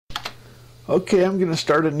Okay, I'm going to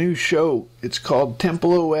start a new show. It's called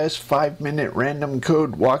TempleOS 5-Minute Random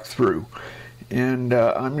Code Walkthrough. And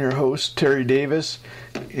I'm your host, Terry Davis.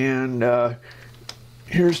 And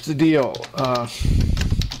here's the deal.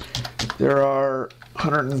 There are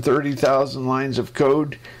 130,000 lines of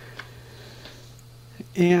code.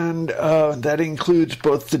 And that includes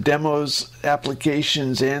both the demos,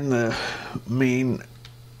 applications, and the main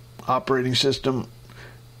operating system.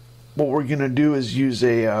 What we're going to do is use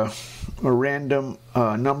a random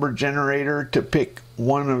number generator to pick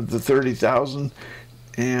one of the 30,000.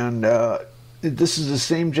 And this is the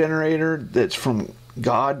same generator that's from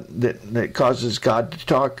God, that causes God to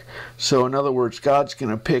talk. So in other words, God's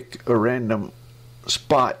going to pick a random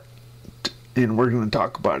spot, and we're going to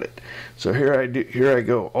talk about it. So here I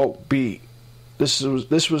go. Alt B. This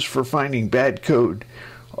was for finding bad code,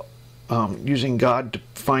 using God to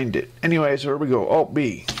find it. Anyway, so here we go. Alt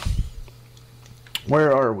B.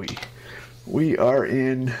 Where are we? We are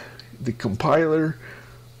in the compiler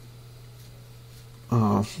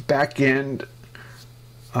backend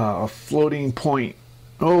floating point.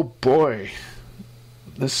 Oh boy,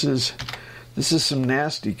 this is some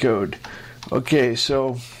nasty code. Okay,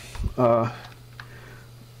 so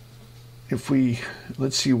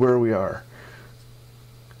let's see where we are.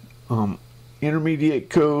 Intermediate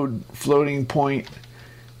code, floating point,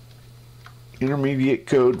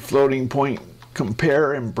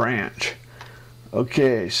 compare and branch.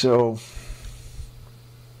 Okay, so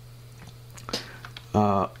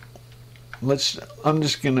let's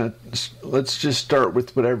just start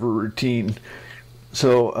with whatever routine.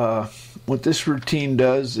 So what this routine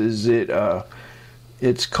does is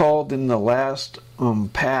it's called in the last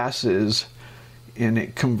passes, and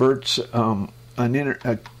it converts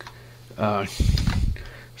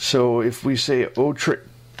so if we say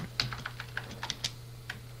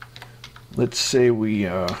let's say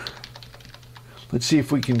let's see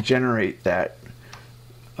if we can generate that.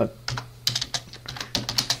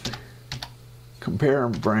 Compare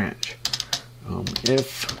and branch.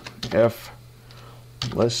 If f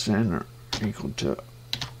less than or equal to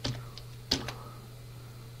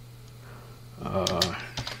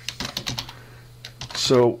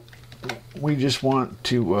so we just want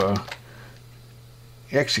to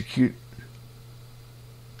execute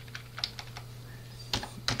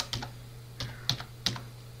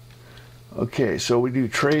okay, so we do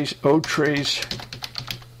trace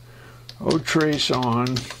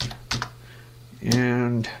on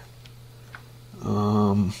and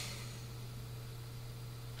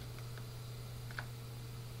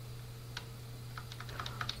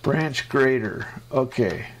branch grader.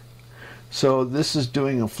 Okay, so this is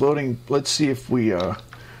doing a floating. Let's see if we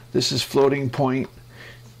this is floating point.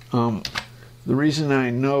 The reason I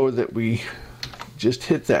know that we just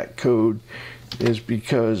hit that code is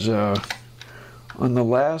because on the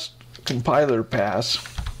last compiler pass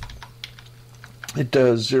it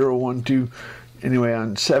does 0, 1, 2. Anyway,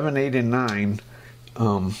 on 7, 8, and 9,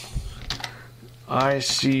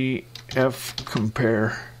 ICF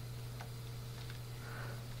compare.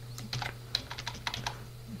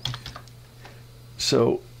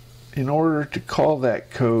 So, in order to call that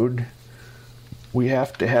code, we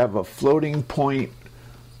have to have a floating point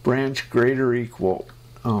branch greater equal.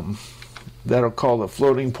 That'll call the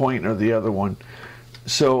floating point or the other one.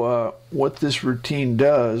 So, what this routine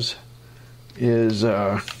does is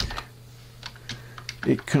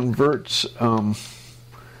it converts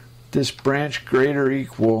this branch greater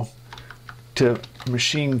equal to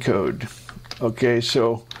machine code. Okay,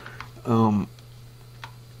 so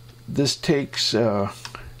this takes an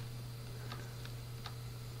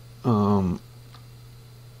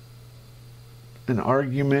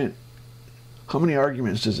argument. How many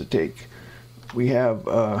arguments does it take? We have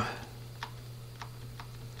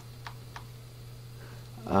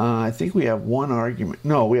I think we have one argument.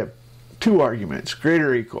 No, we have two arguments.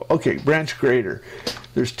 Greater equal. Okay, branch greater.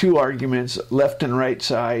 There's two arguments, left and right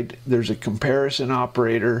side. There's a comparison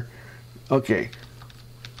operator. Okay.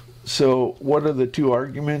 So what are the two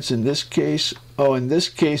arguments in this case? Oh, in this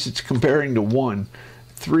case it's comparing to 1.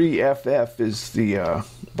 3FF is the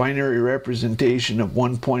binary representation of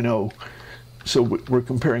 1.0. So we're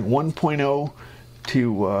comparing 1.0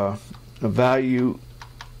 to a value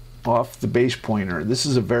off the base pointer. This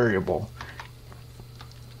is a variable.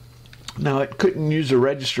 Now it couldn't use a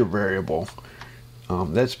register variable.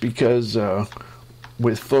 That's because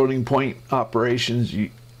with floating point operations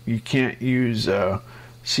you can't use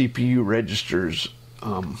CPU registers.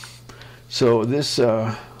 So this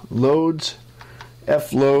loads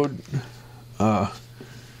fload. Oh,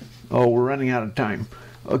 we're running out of time.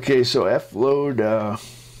 Okay, so fload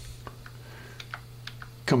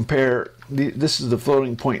compare. This is the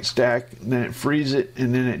floating point stack, and then it frees it,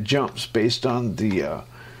 and then it jumps based on the.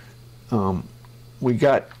 We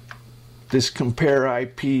got this compare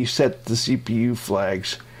IP set the CPU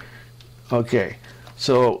flags. Okay,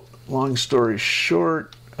 so long story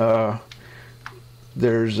short,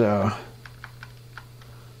 there's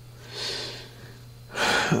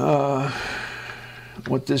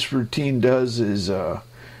what this routine does is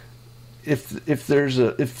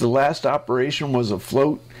if the last operation was a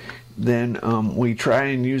float, then we try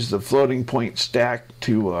and use the floating point stack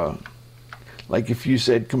to like if you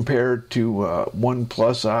said compare to 1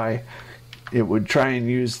 plus I, it would try and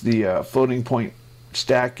use the floating point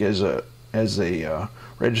stack as a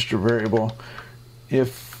register variable.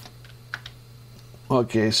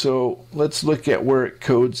 Okay, so let's look at where it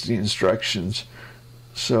codes the instructions.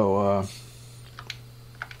 So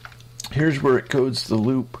here's where it codes the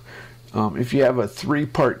loop. If you have a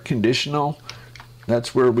 3-part conditional,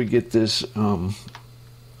 that's where we get this. I'm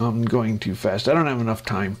going too fast. I don't have enough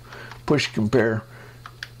time. Push compare.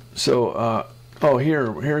 So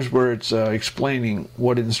here's where it's explaining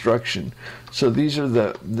what instruction. So this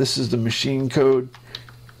is the machine code,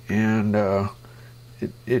 and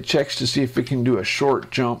it checks to see if it can do a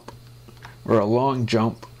short jump or a long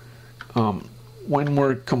jump. When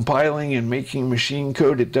we're compiling and making machine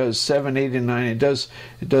code, it does 7, 8, and 9. It does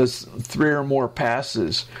 3 or more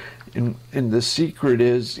passes, and the secret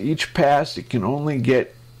is each pass it can only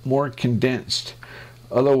get more condensed.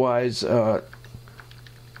 Otherwise, and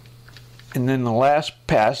then the last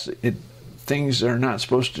pass, things are not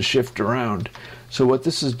supposed to shift around. So what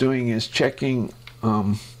this is doing is checking.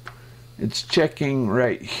 It's checking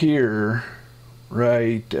right here,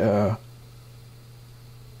 right.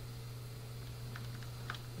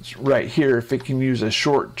 It's right here if it can use a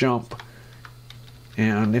short jump,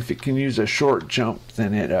 and if it can use a short jump,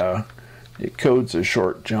 then it codes a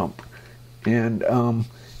short jump. And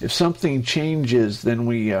if something changes, then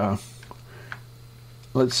we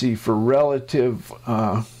let's see, for relative,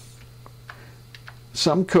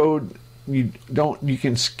 some code you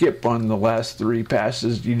can skip on the last 3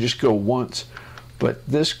 passes, you just go once. But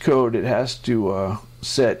this code, it has to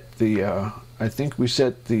set the I think we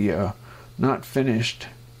set the not finished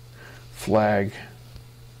flag.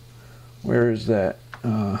 Where is that?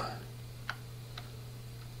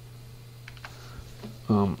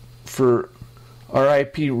 For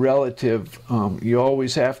RIP relative, you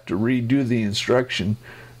always have to redo the instruction.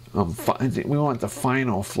 I think we want the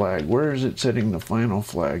final flag. Where is it setting the final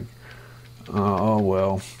flag? Oh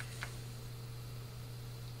well.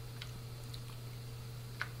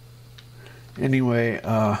 Anyway,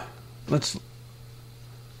 let's.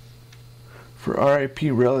 For RIP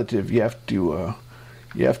relative, you have to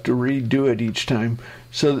redo it each time.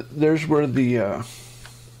 So there's where the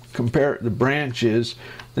the branch is.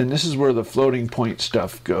 Then this is where the floating point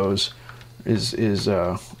stuff goes.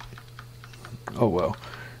 Oh well,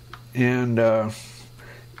 and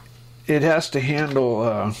it has to handle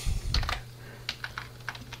a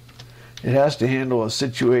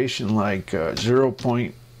situation like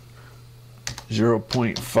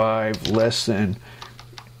 0.5 less than.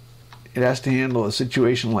 It has to handle a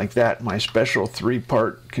situation like that, my special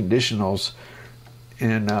 3-part conditionals.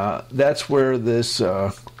 And that's where this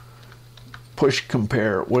push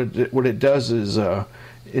compare, what it does is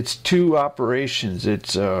it's 2 operations.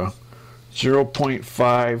 It's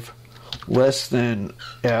 0.5 less than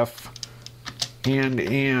F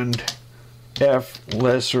and F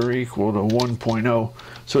less or equal to 1.0.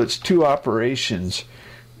 So it's 2 operations.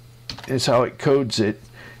 It's how it codes it.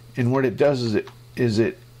 And what it does is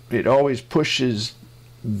it always pushes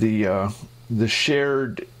the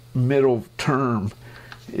shared middle term.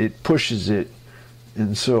 It pushes it,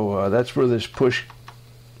 and so that's where this push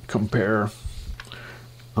compare.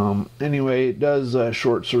 Anyway, it does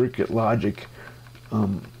short circuit logic.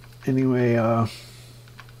 So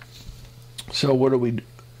what are we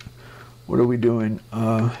doing?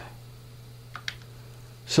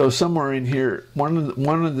 So somewhere in here, one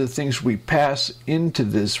of the things we pass into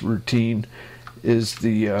this routine is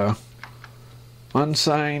the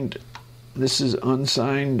unsigned. This is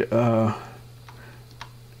unsigned, and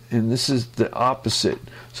this is the opposite.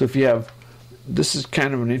 So if you have, this is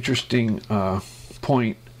kind of an interesting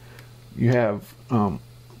point. You have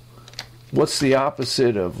what's the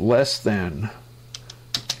opposite of less than,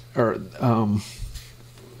 or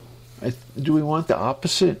do we want the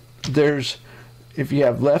opposite? There's, if you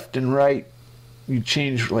have left and right, you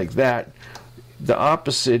change like that. The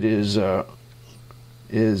opposite is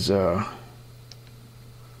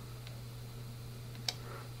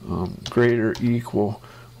greater equal.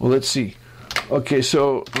 Well, let's see. Okay,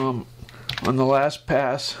 so on the last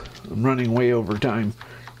pass, I'm running way over time.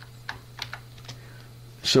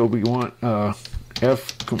 So we want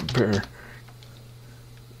F compare.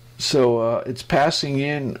 So it's passing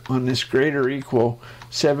in on this greater equal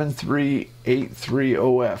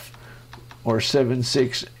 7383OF or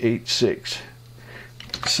 7686.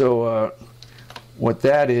 So what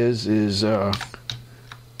that is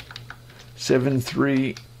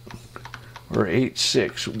 73 or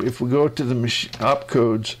 86. If we go to the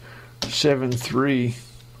opcodes 73,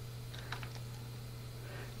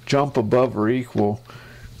 jump above or equal.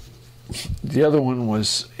 The other one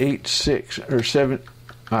was 86 or 7.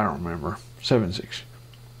 I don't remember. 76.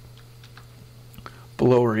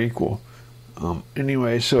 Below or equal.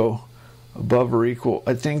 Anyway, so above or equal.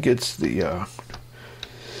 I think it's the.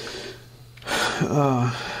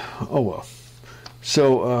 Oh well.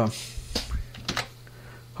 So how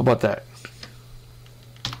about that?